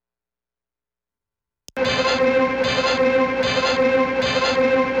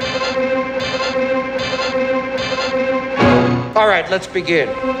All right, let's begin.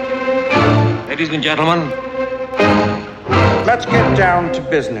 Ladies and gentlemen, let's get down to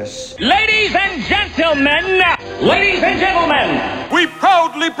business. Ladies and gentlemen, we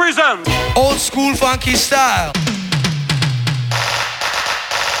proudly present Old School Funky Style.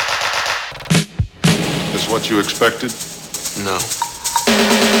 Is what you expected? No.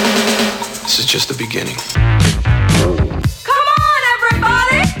 This is just the beginning. Come on,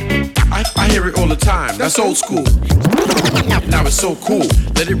 everybody! I hear it all the time. That's old school. Now it's so cool.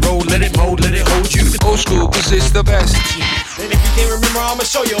 Let it roll, let it mold, let it hold you. Old school, cause it's the best. And if you can't remember, I'ma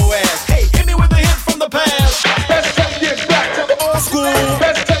show your ass. Hey, hit me with a hit from the past. Let's take it back to the old school.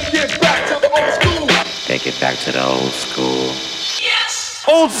 Let's take it back to the old school. Take it back to the old school. Yes!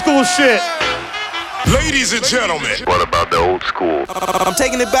 Old school shit. Ladies and gentlemen, what about the old school? I'm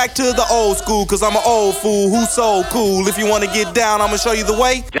taking it back to the old school, cause I'm an old fool who's so cool. If you wanna get down, I'ma show you the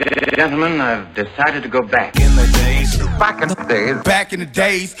way. Gentlemen, I've decided to go back. In the days. Back in the days. Back in the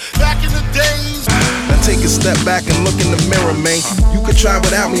days. Back in the days. Now take a step back and look in the mirror, man. You can try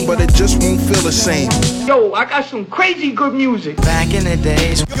without me, but it just won't feel the same. Yo, I got some crazy good music. Back in the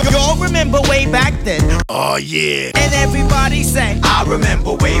days. Y'all remember way back then? Oh, yeah. And everybody say, I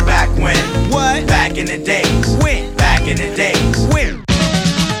remember way back when. What? Back in the days. When? Back in the days. When?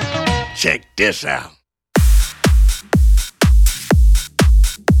 Check this out.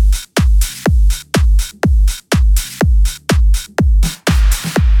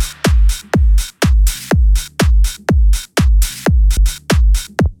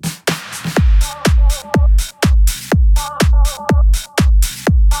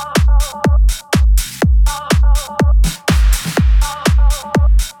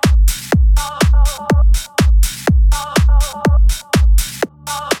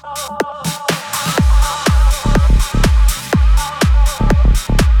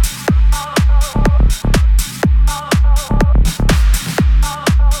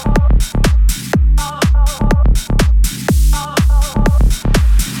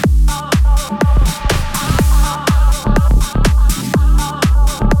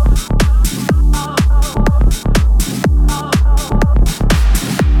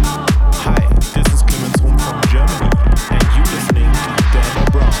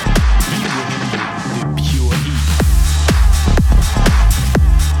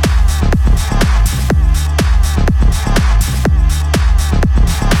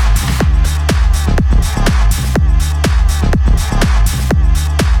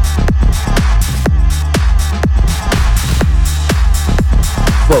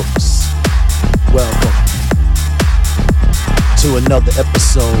 Another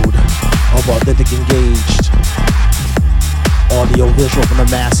episode of Authentic Engaged, audio visual from the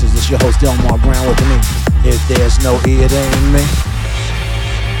masses. It's your host Delmar Brown with me. If there's no E, it ain't me.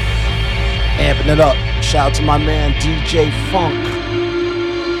 Amping it up. Shout out to my man DJ Funk,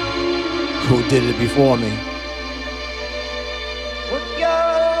 who did it before me.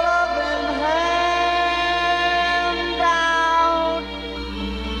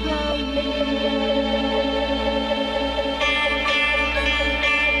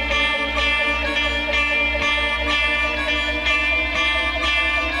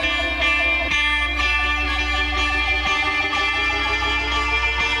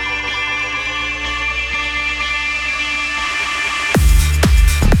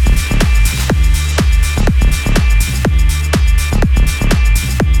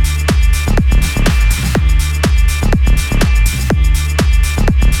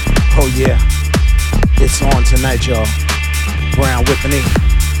 Yeah, it's on tonight, y'all. Brown Whippany.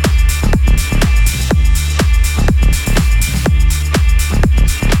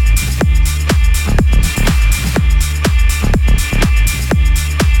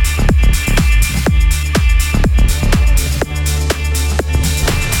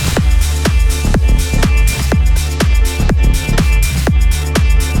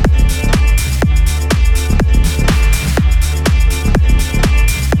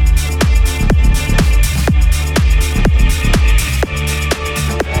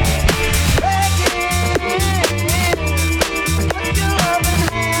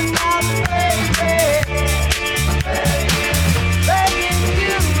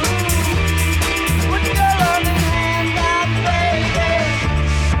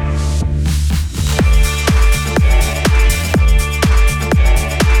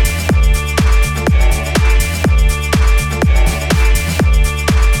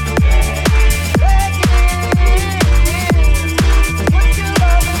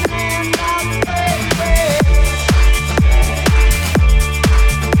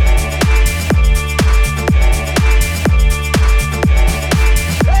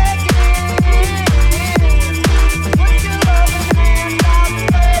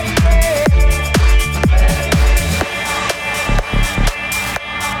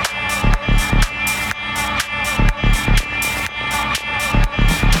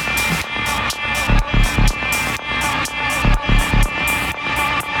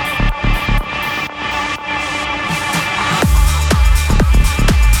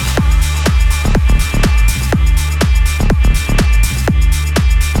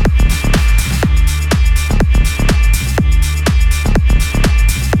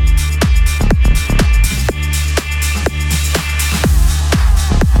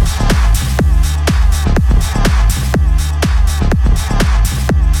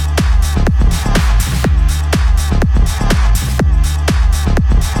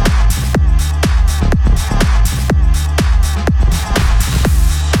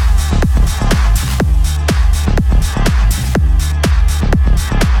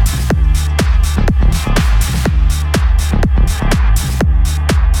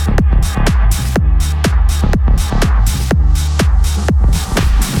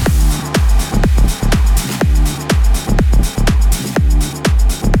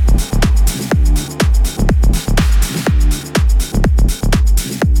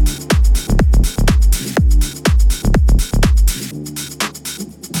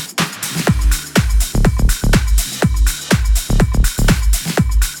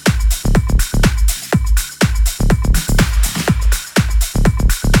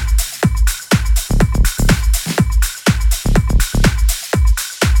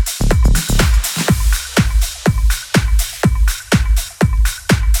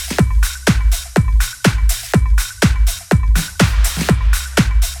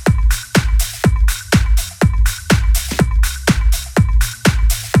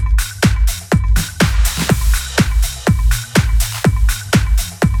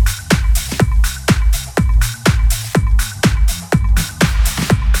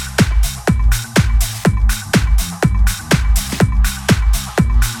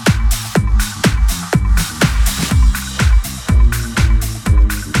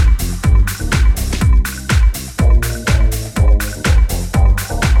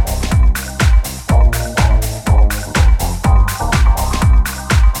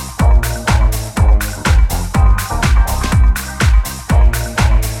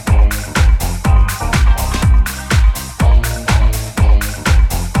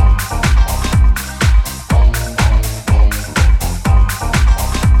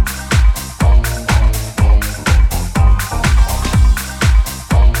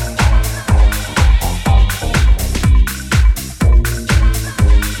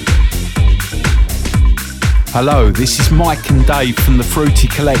 Hello, this is Mike and Dave from the Fruity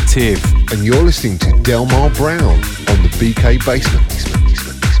Collective. And you're listening to Delmar Brown on the BK Basement.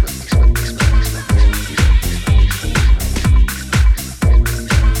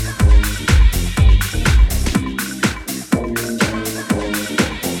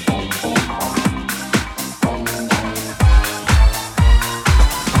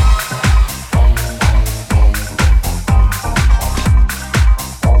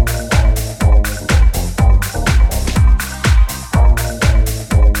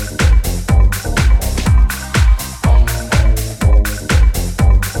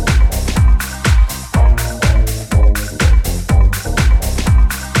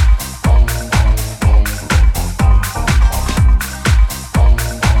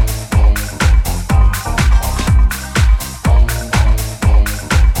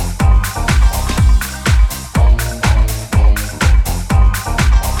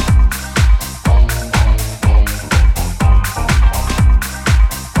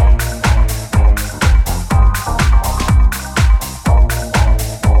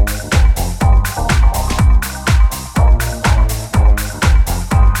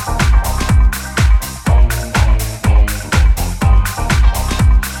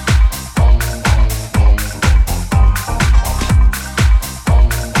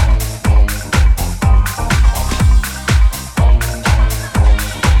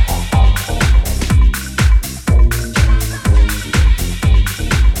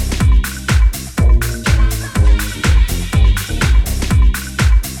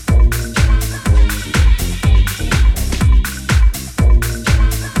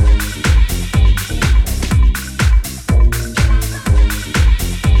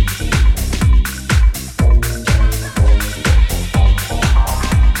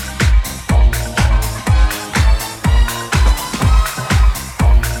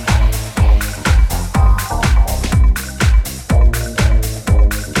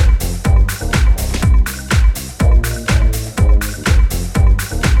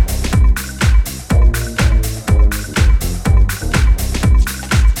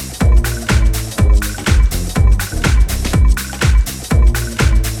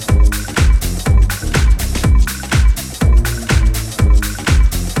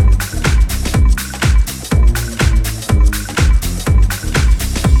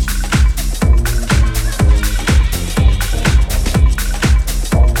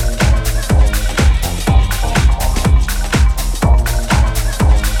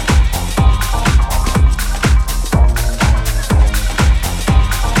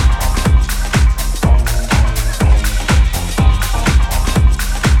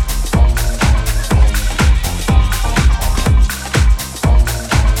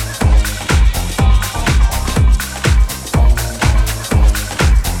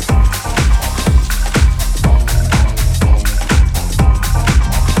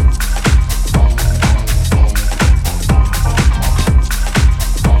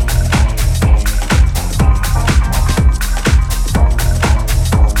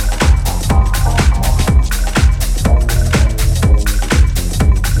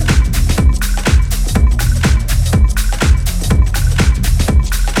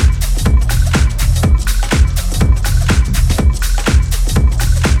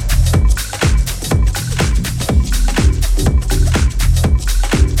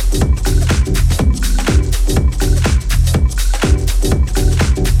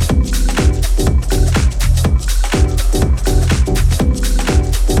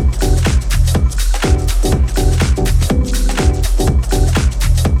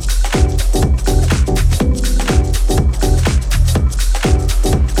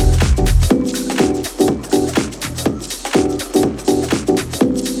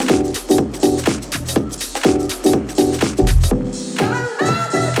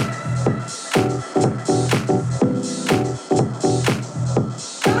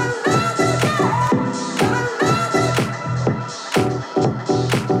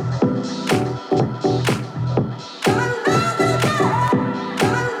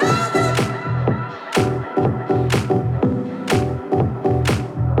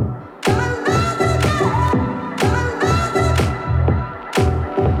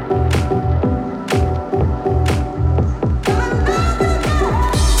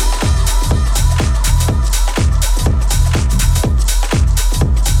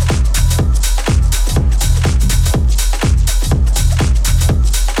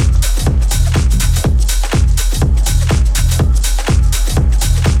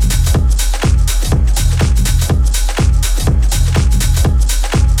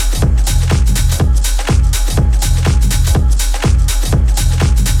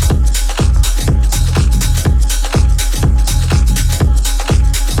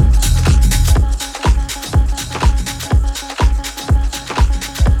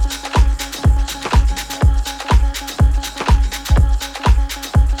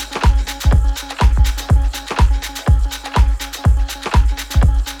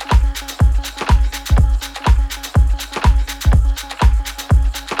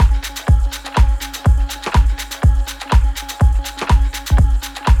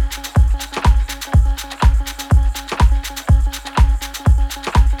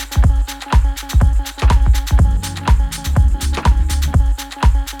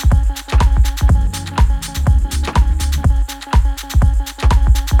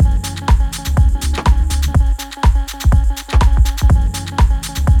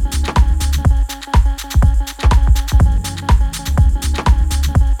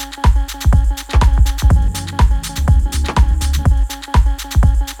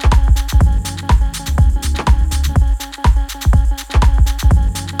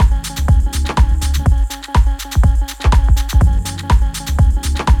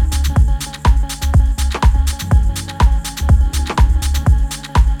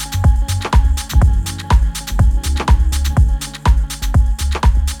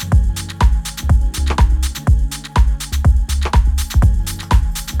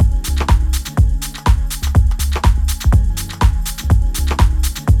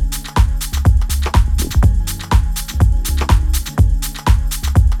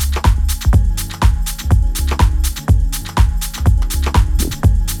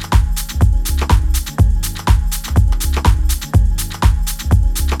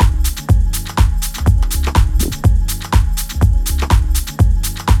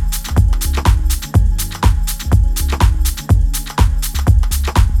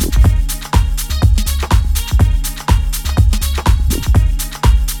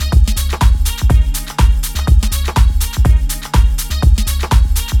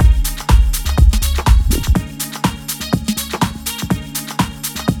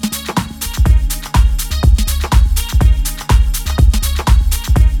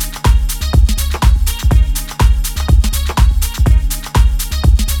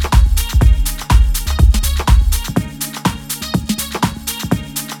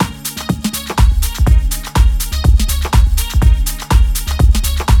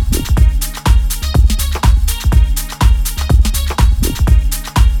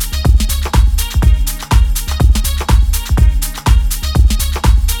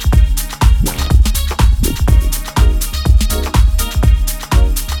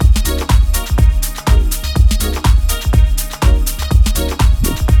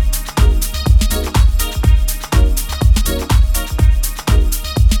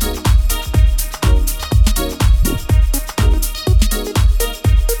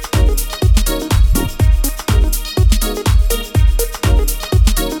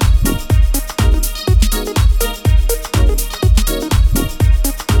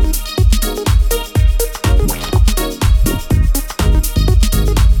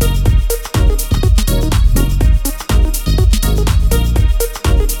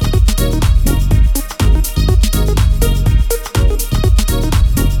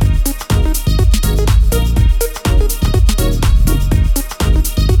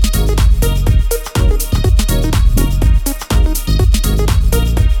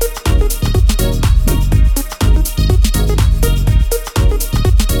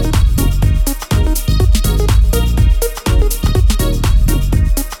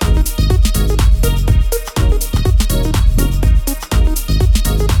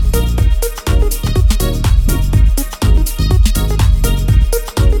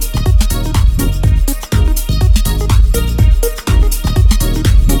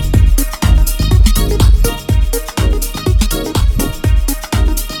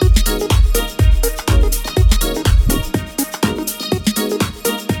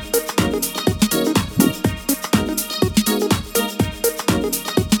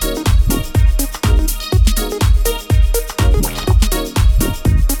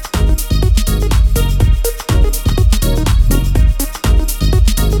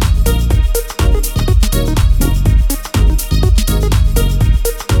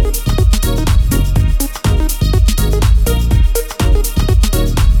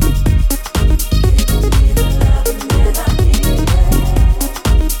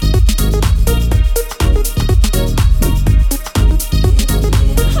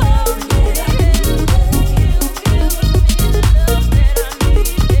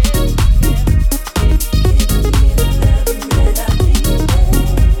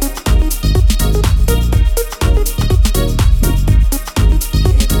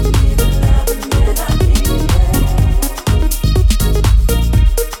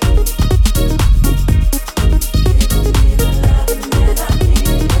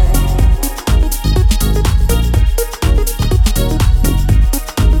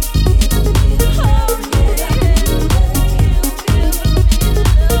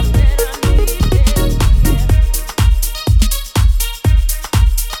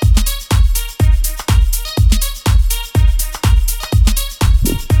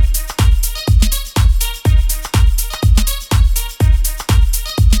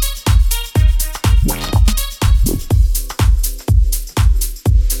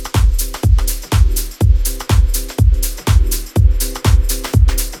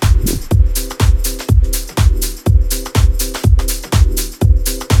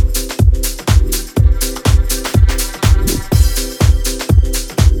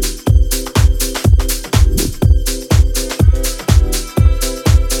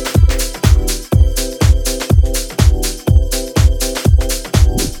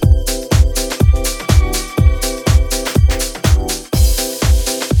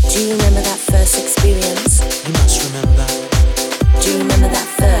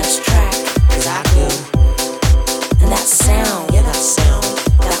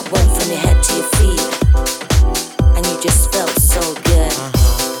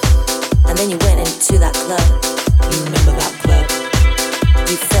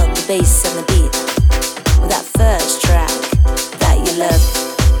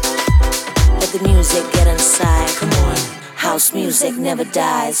 Let the music get inside. Come on, house music never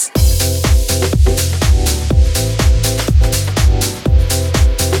dies.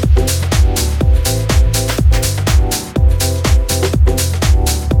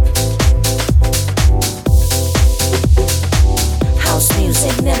 House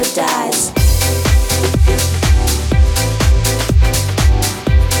music never dies.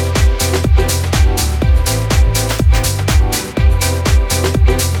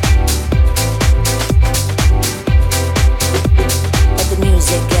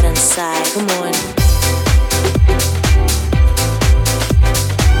 Come on.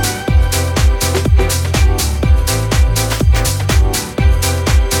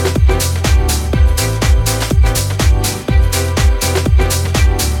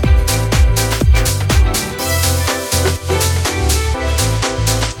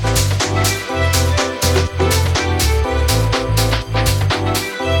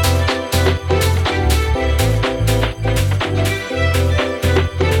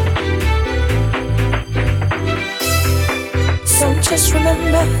 Just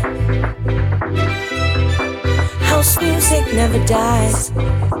remember, house music never dies.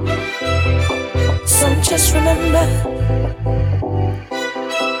 So just remember,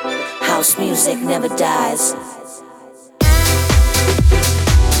 house music never dies.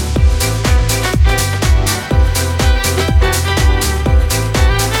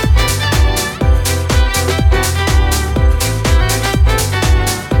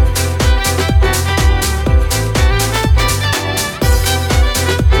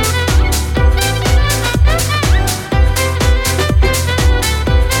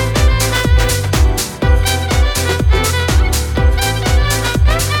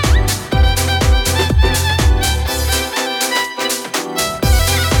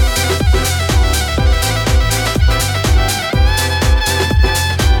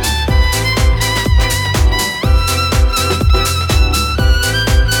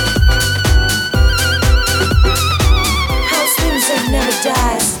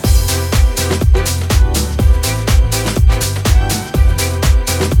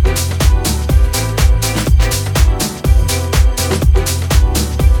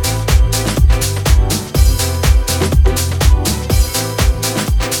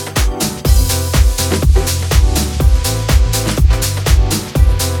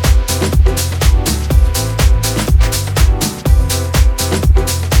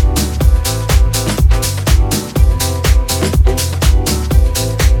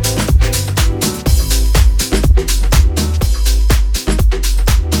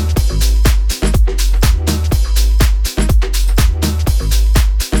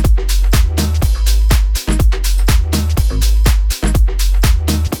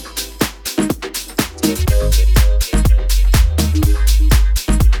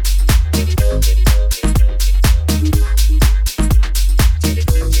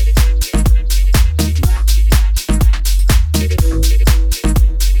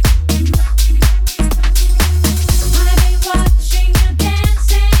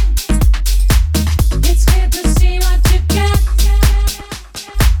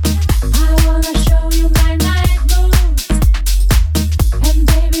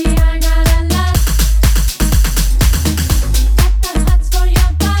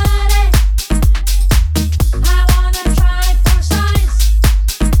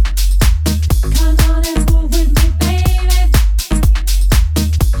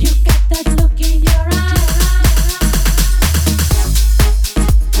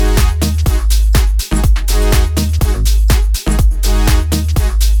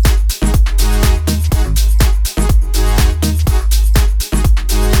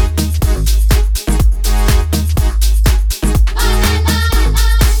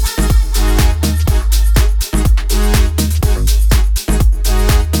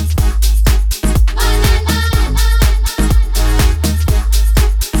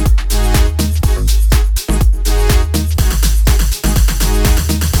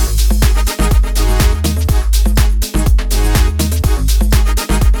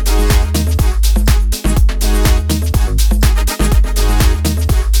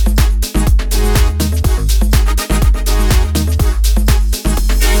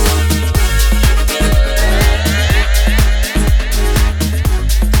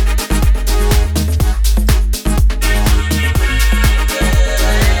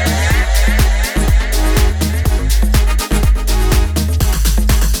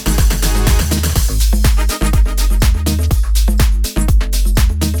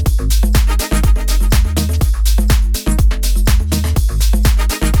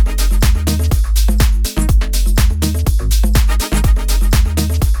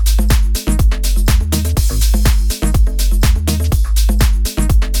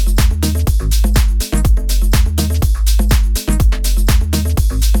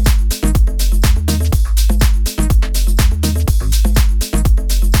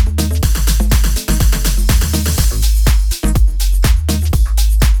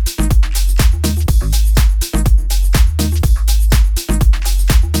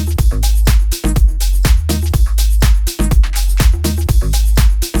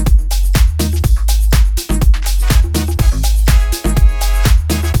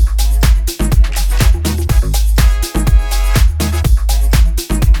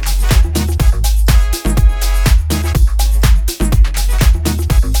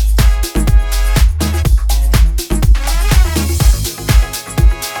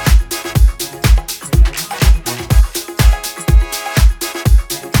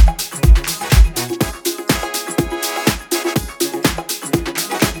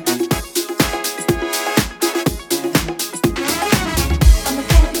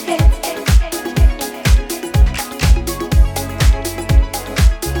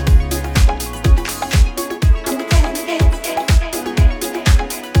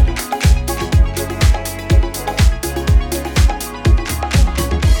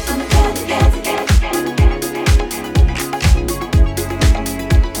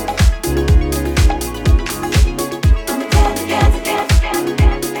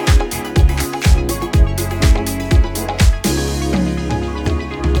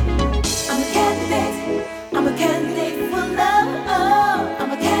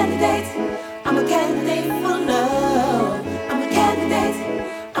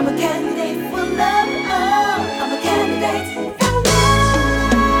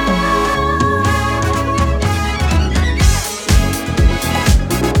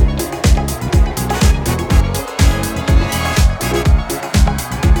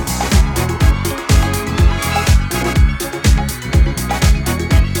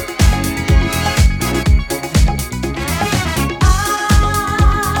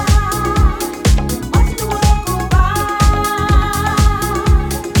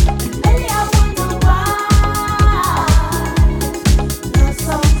 Lately I wonder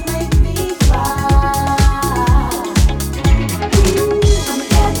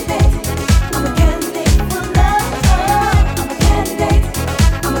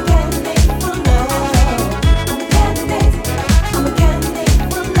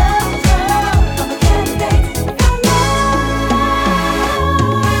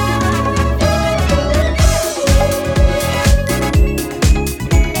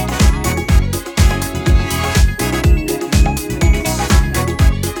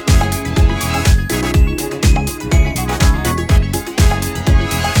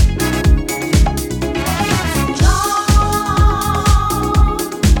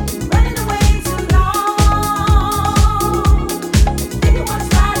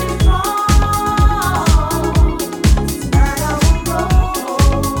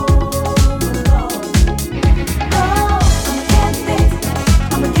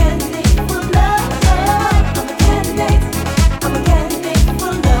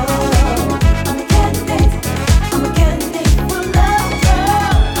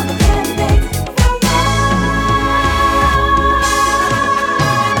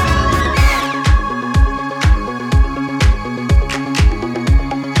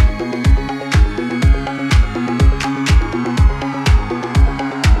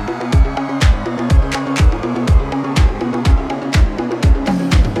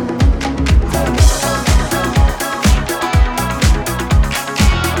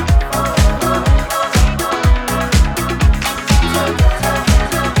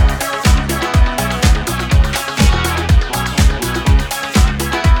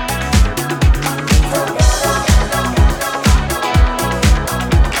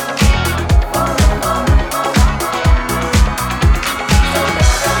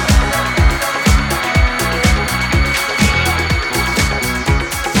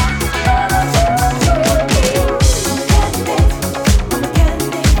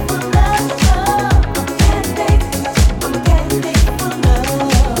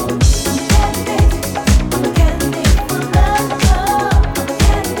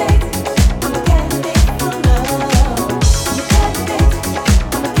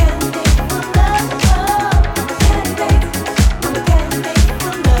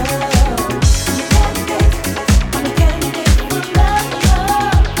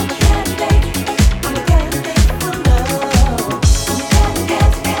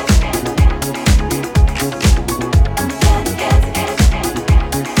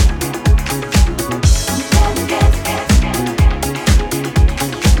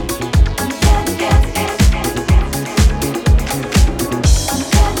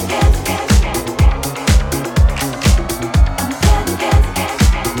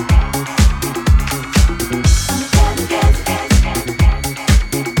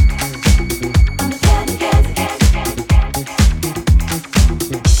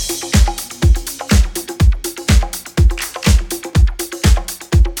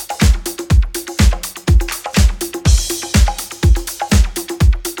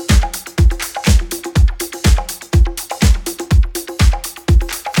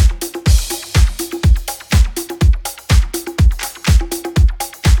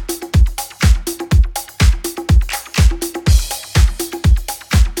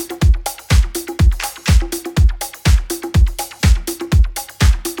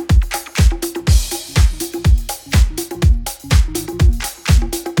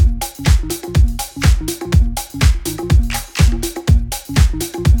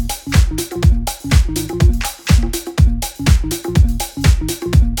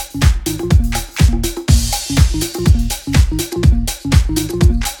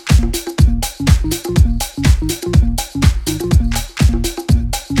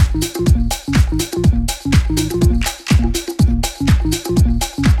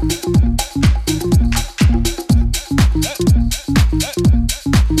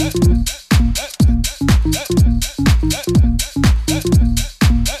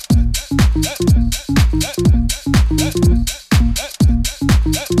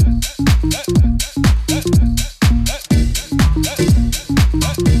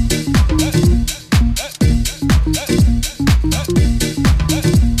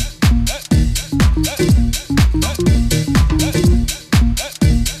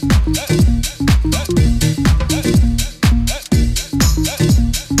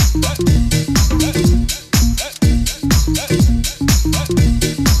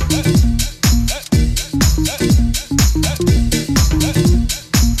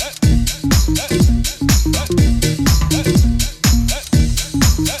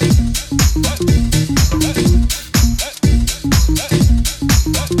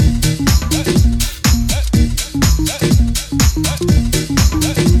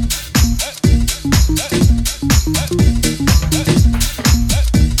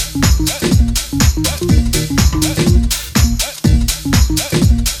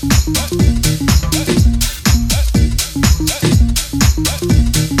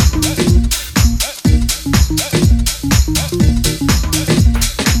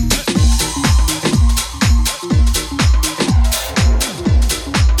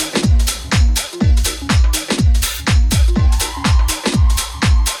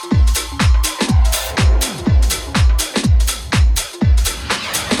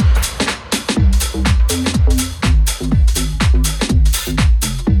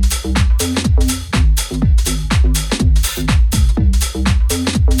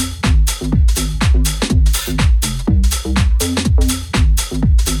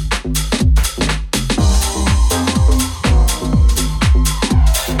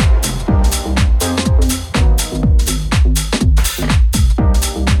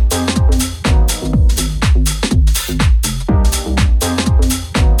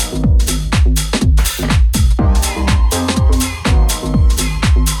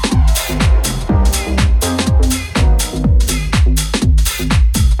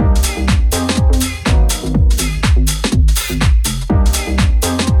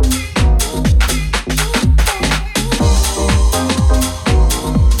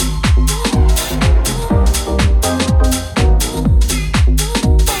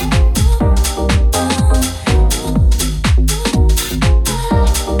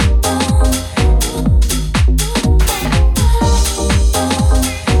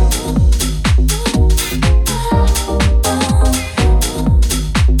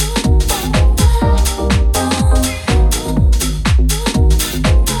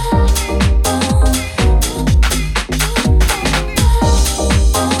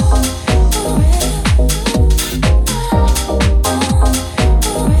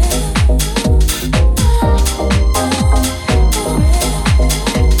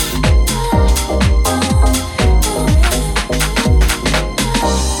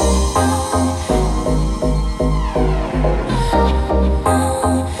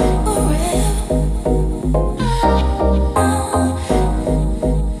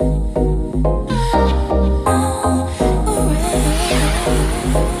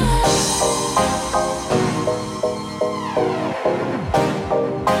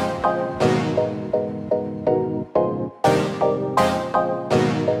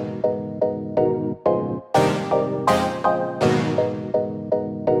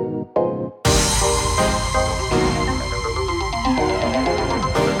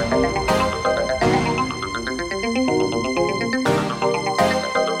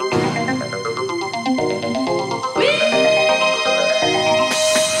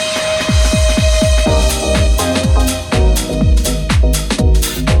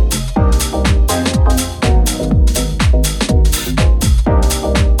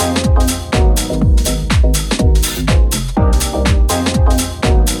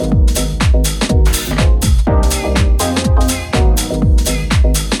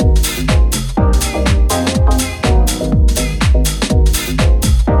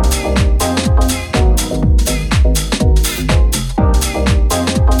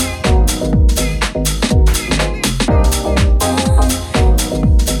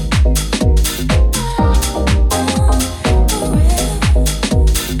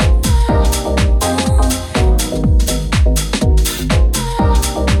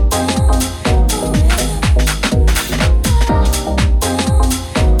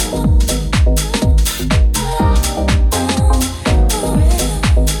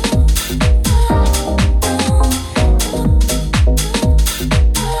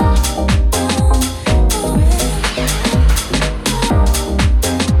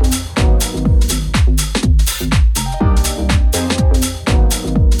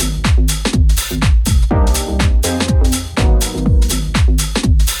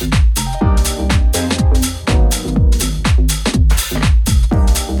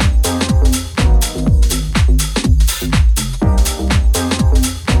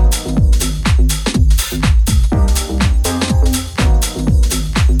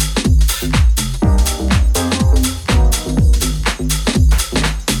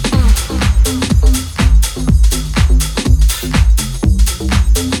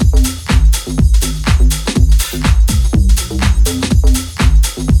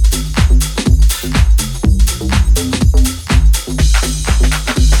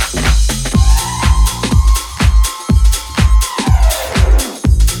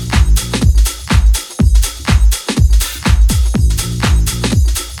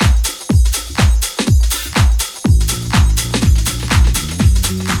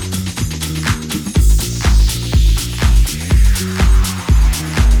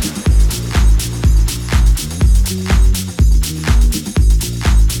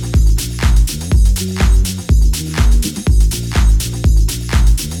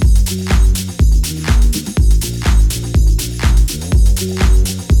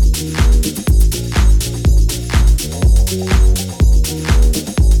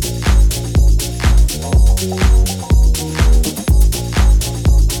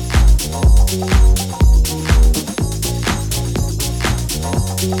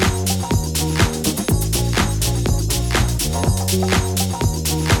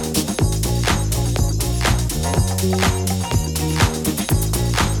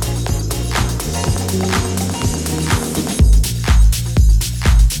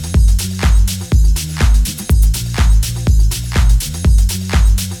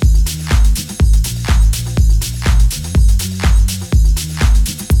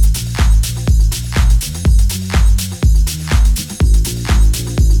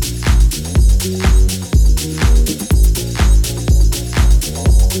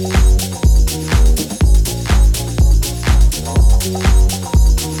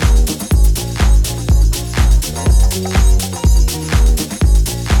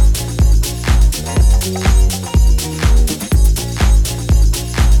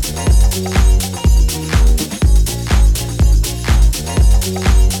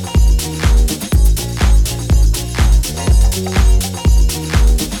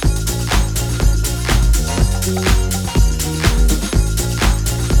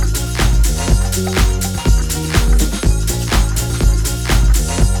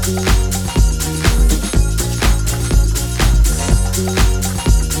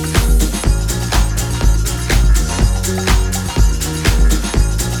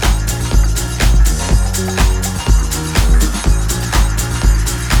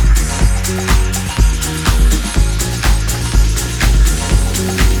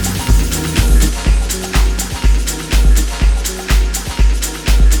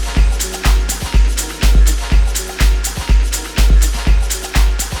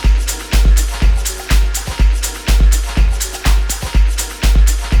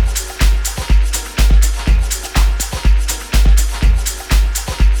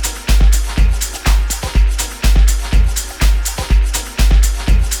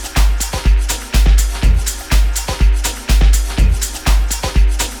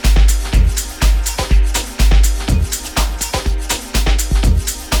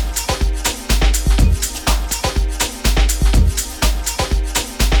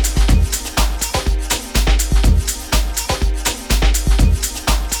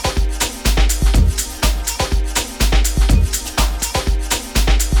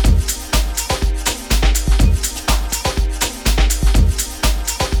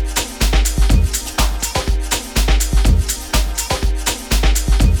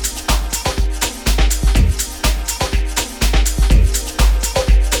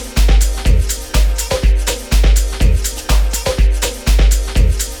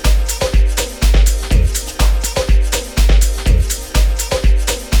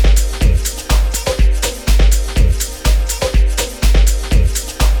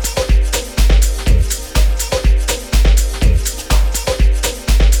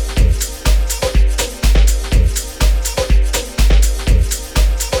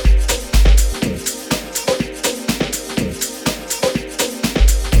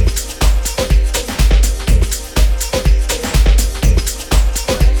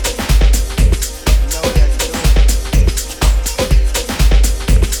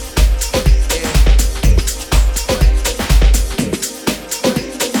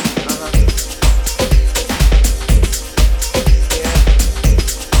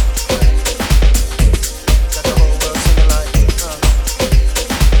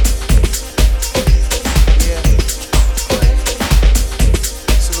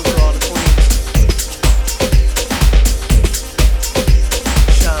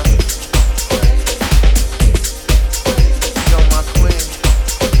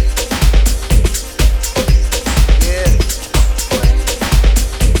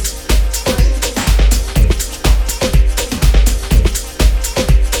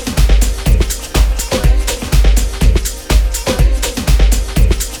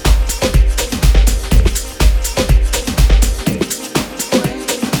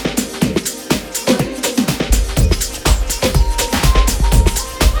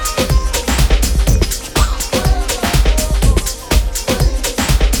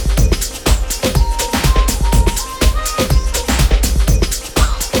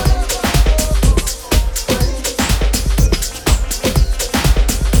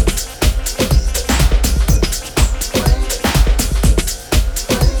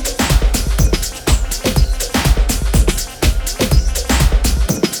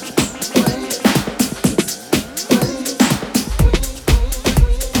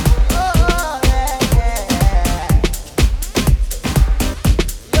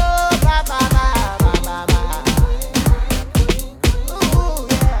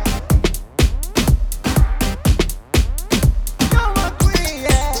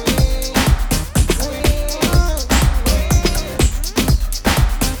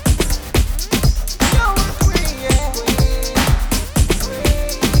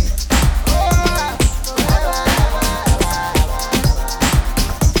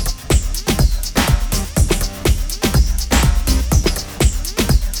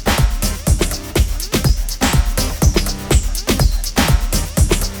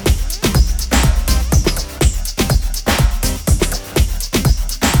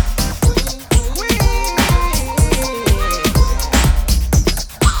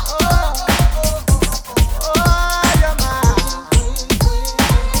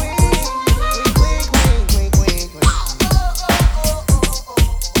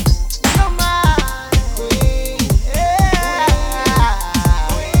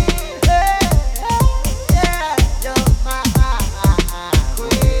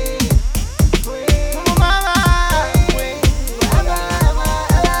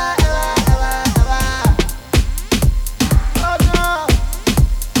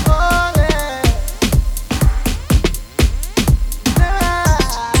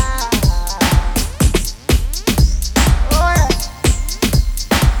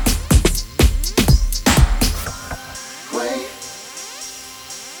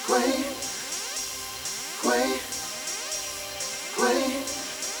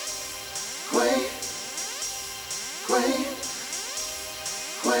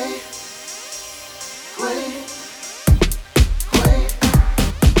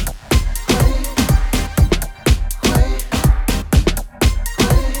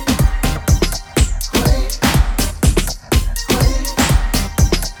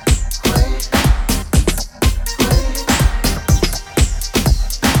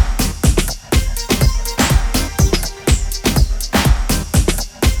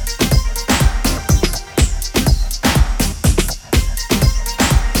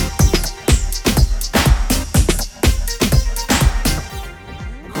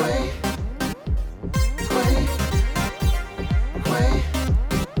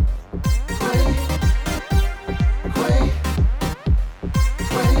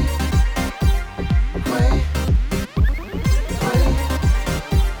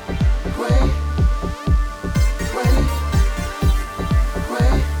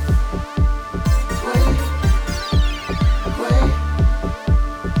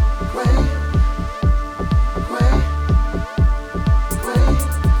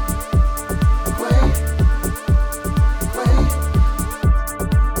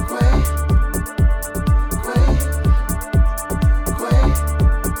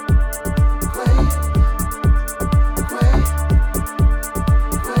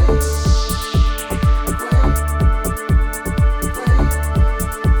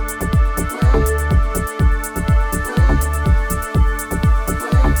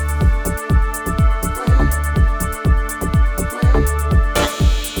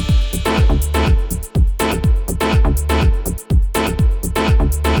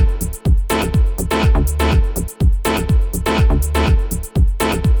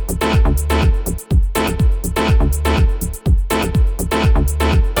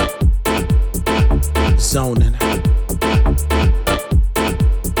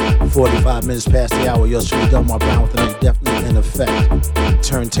 45 minutes past the hour. Yours truly, Delmar Brown with me, definitely in effect.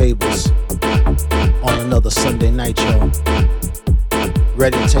 Turntables on another Sunday night, y'all.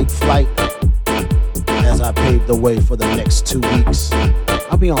 Ready to take flight as I pave the way for the next 2 weeks.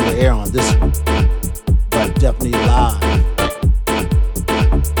 I'll be on the air on this one, but definitely live.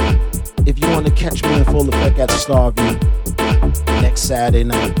 If you want to catch me in full effect at Starview next Saturday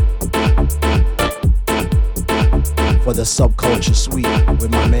night for the Subculture Suite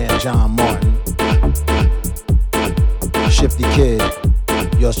with my man John Martin, Shifty Kid,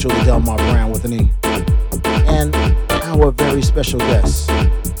 yours truly Delmar Brown with an E, and our very special guest,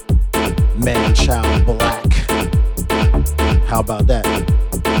 Man Child Black. How about that?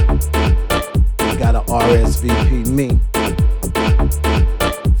 You gotta RSVP me.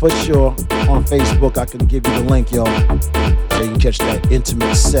 For sure, on Facebook I can give you the link, y'all, so you can catch that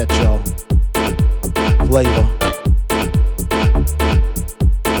intimate set, y'all. Flavor.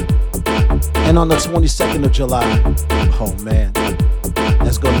 And on the 22nd of July, oh man,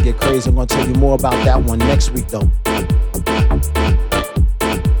 that's gonna get crazy. I'm gonna tell you more about that one next week though.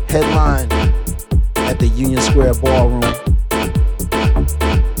 Headline at the Union Square Ballroom,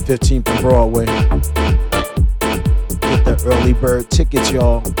 15th and Broadway. Get the early bird tickets,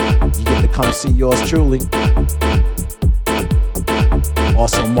 y'all. You get to come see yours truly.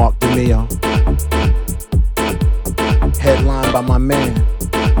 Also Mark DeMio. Headline by my man,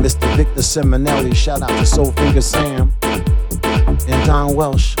 Mr. Victor Simonelli. Shout out to Soulfinger Sam and Don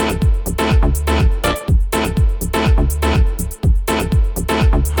Welsh. I'm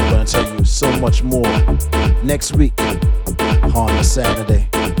gonna tell you so much more next week on a Saturday.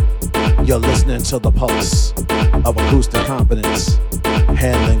 You're listening to the pulse of acoustic competence,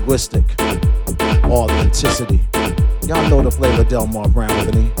 hand linguistic, authenticity. Y'all know the flavor, Delmar Brown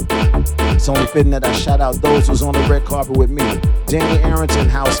with an E. It's only fitting that I shout out those who's on the red carpet with me. Danny Arrington,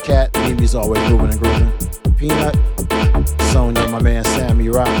 House Cat, Mimi's always grooving and grooving. Peanut, Sonia, my man Sammy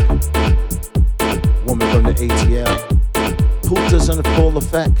Rock, woman from the ATL. Poota's in full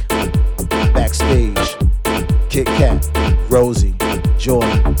effect. Backstage, Kit Kat, Rosie,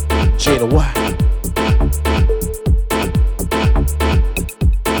 Jordan, Jada Watt.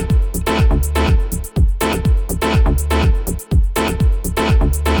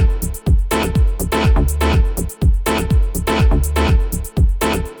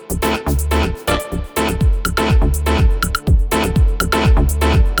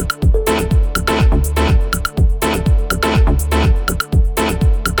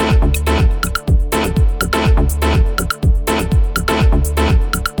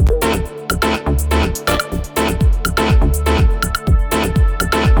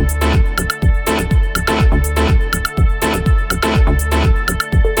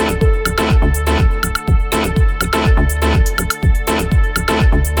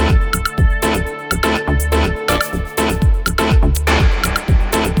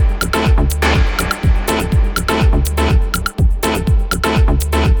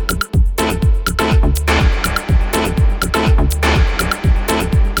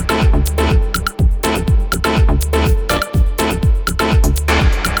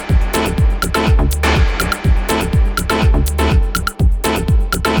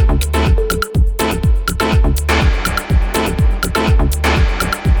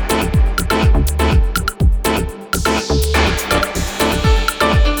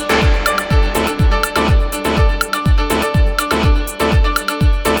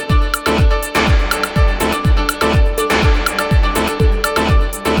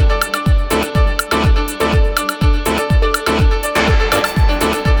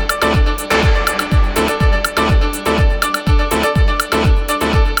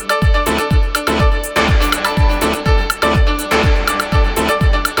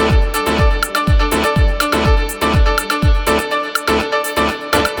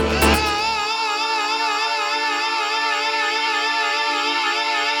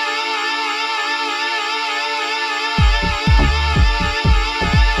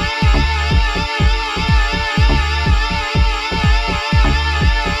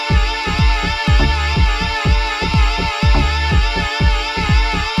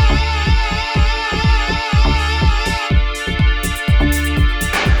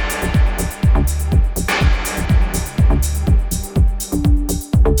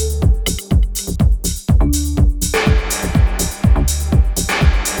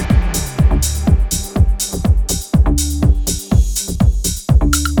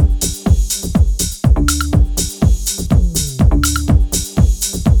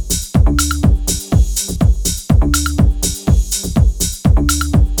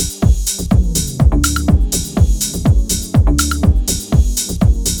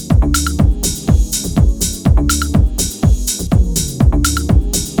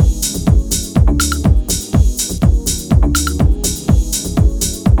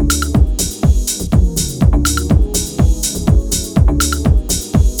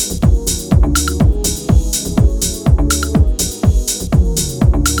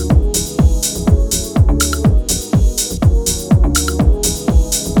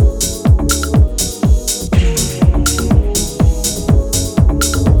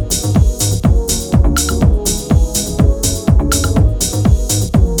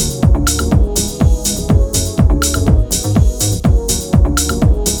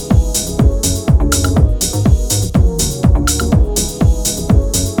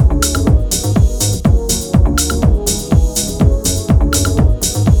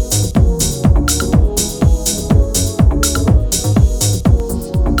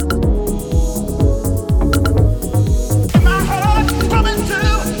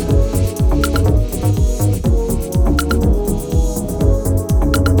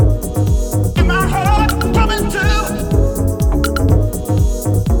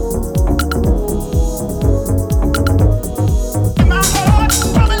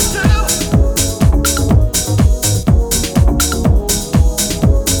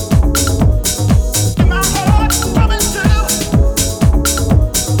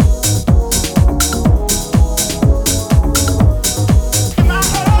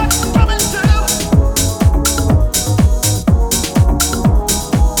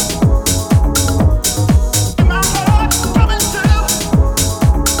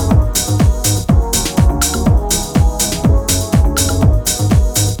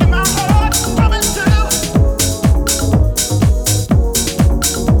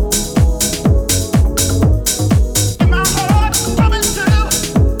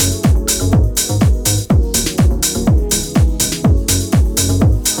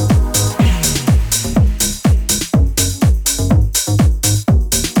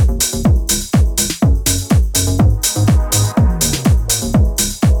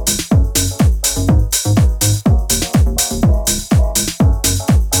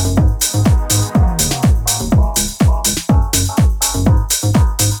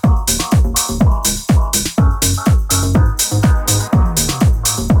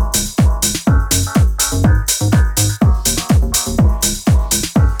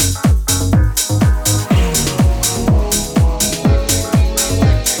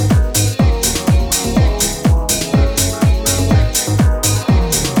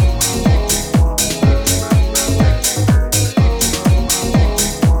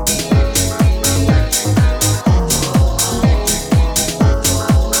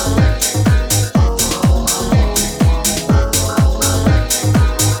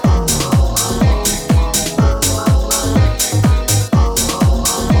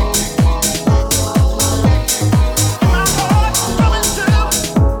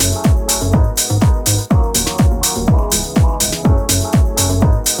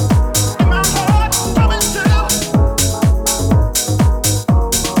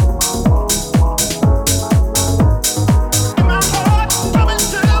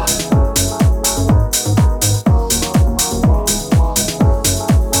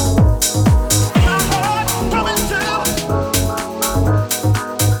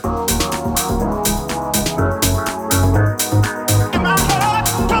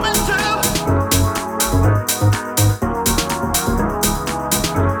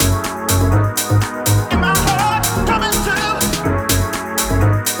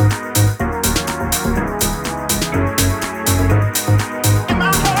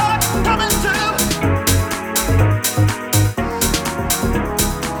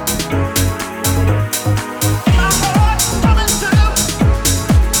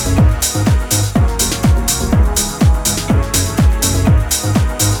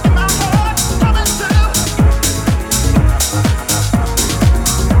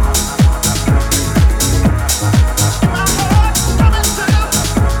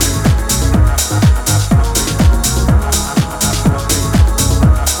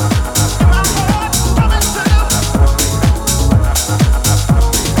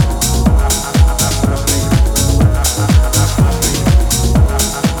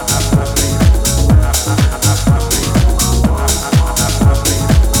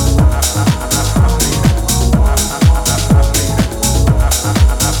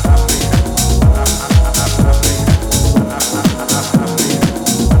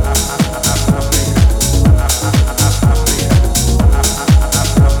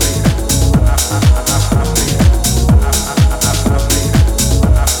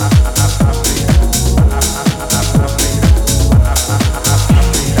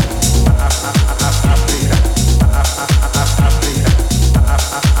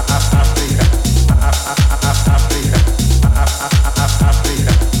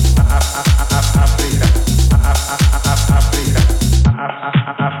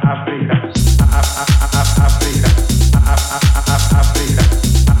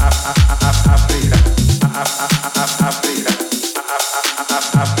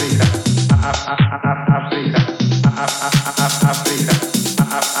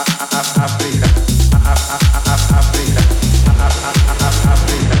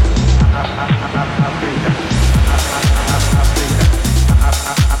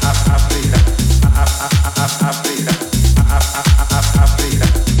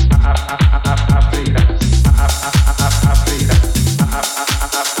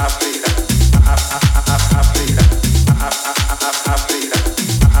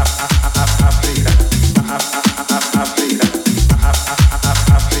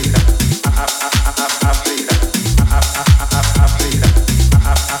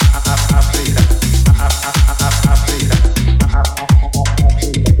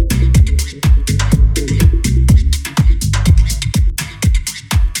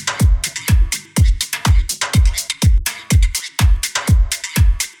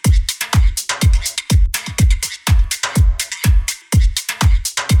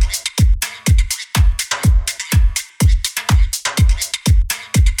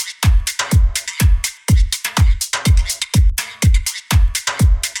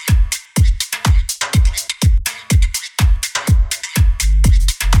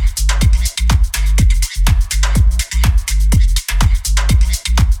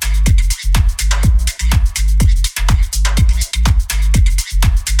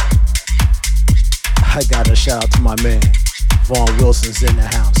 I gotta shout out to my man, Vaughn Wilson's in the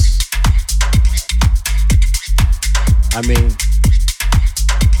house. I mean,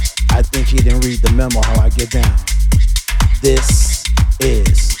 I think he didn't read the memo how I get down. This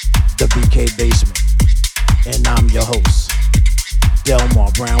is the BK Basement, and I'm your host,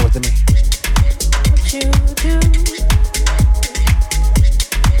 Delmar Brown with me. What you do?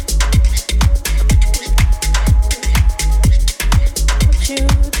 What you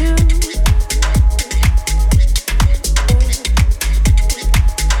do?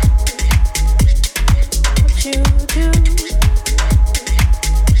 What you do?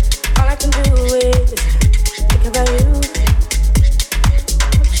 All I can do is think about you.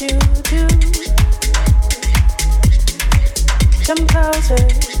 What you do? Come closer,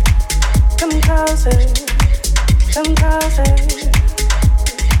 come closer, come closer,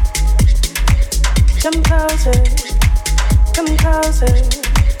 come closer, come closer,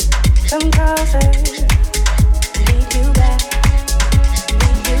 come closer. Need you back,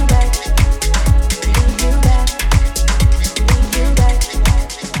 need you back, need you back, need you back,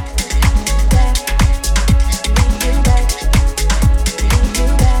 back, need you back, need you back, need you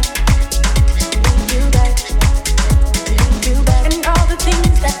back, need you back. And all the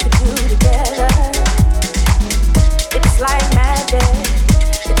things that we do together, it's like magic,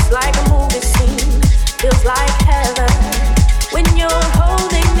 it's like a movie scene, feels like heaven when you're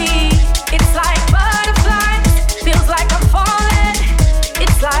holding me. It's like butterflies, feels like I'm falling.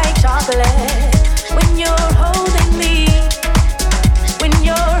 It's like chocolate when you're holding me. When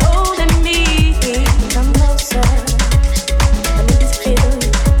you're holding me, come closer. I need to feel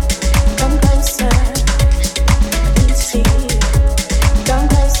you. Come closer. I need to see you. Come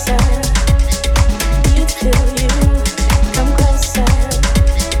closer. I need to feel you. Come closer.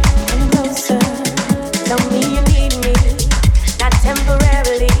 Come closer. Tell me you need me, not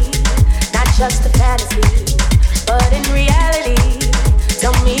temporarily, not just a fantasy, but in reality.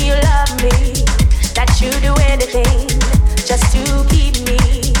 Tell me you love me, that you do anything just to keep me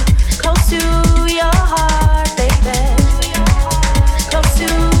close to your heart, baby. Close to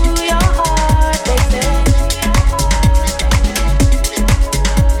your heart, baby.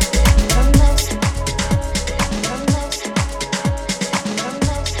 Come closer, come closer, come closer,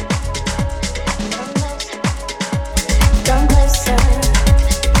 come closer.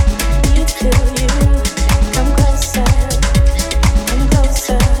 Need to feel you. Come closer, come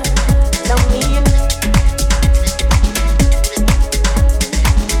closer. Tell me you.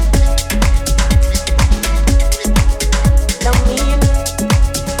 Tell me you.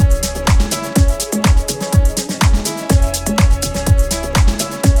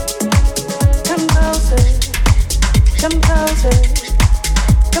 Come closer, come closer,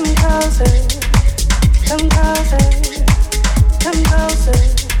 come closer, come closer, come closer,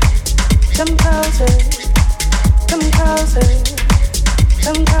 come closer, come closer,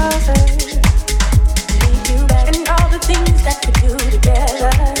 come closer. Need you back. And all the things that we do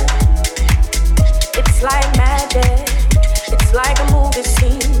together, it's like magic, it's like a movie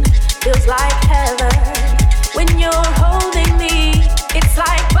scene, feels like heaven when you're holding me. It's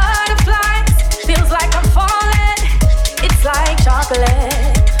like butterflies, feels like I'm falling. It's like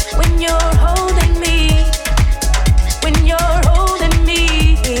chocolate when you're holding me. When you're holding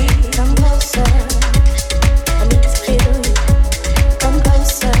me, come closer. I need to feel you. Come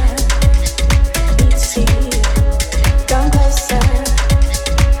closer. I need to see you. Come closer.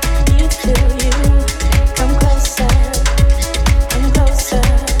 I need to feel you. Come closer. Come closer.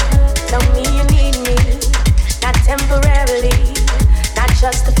 Tell me you need me, not temporarily, not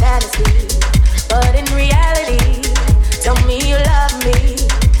just a fantasy, but in reality. Tell me you love me,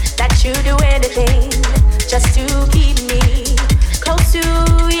 that you do anything just to keep me close to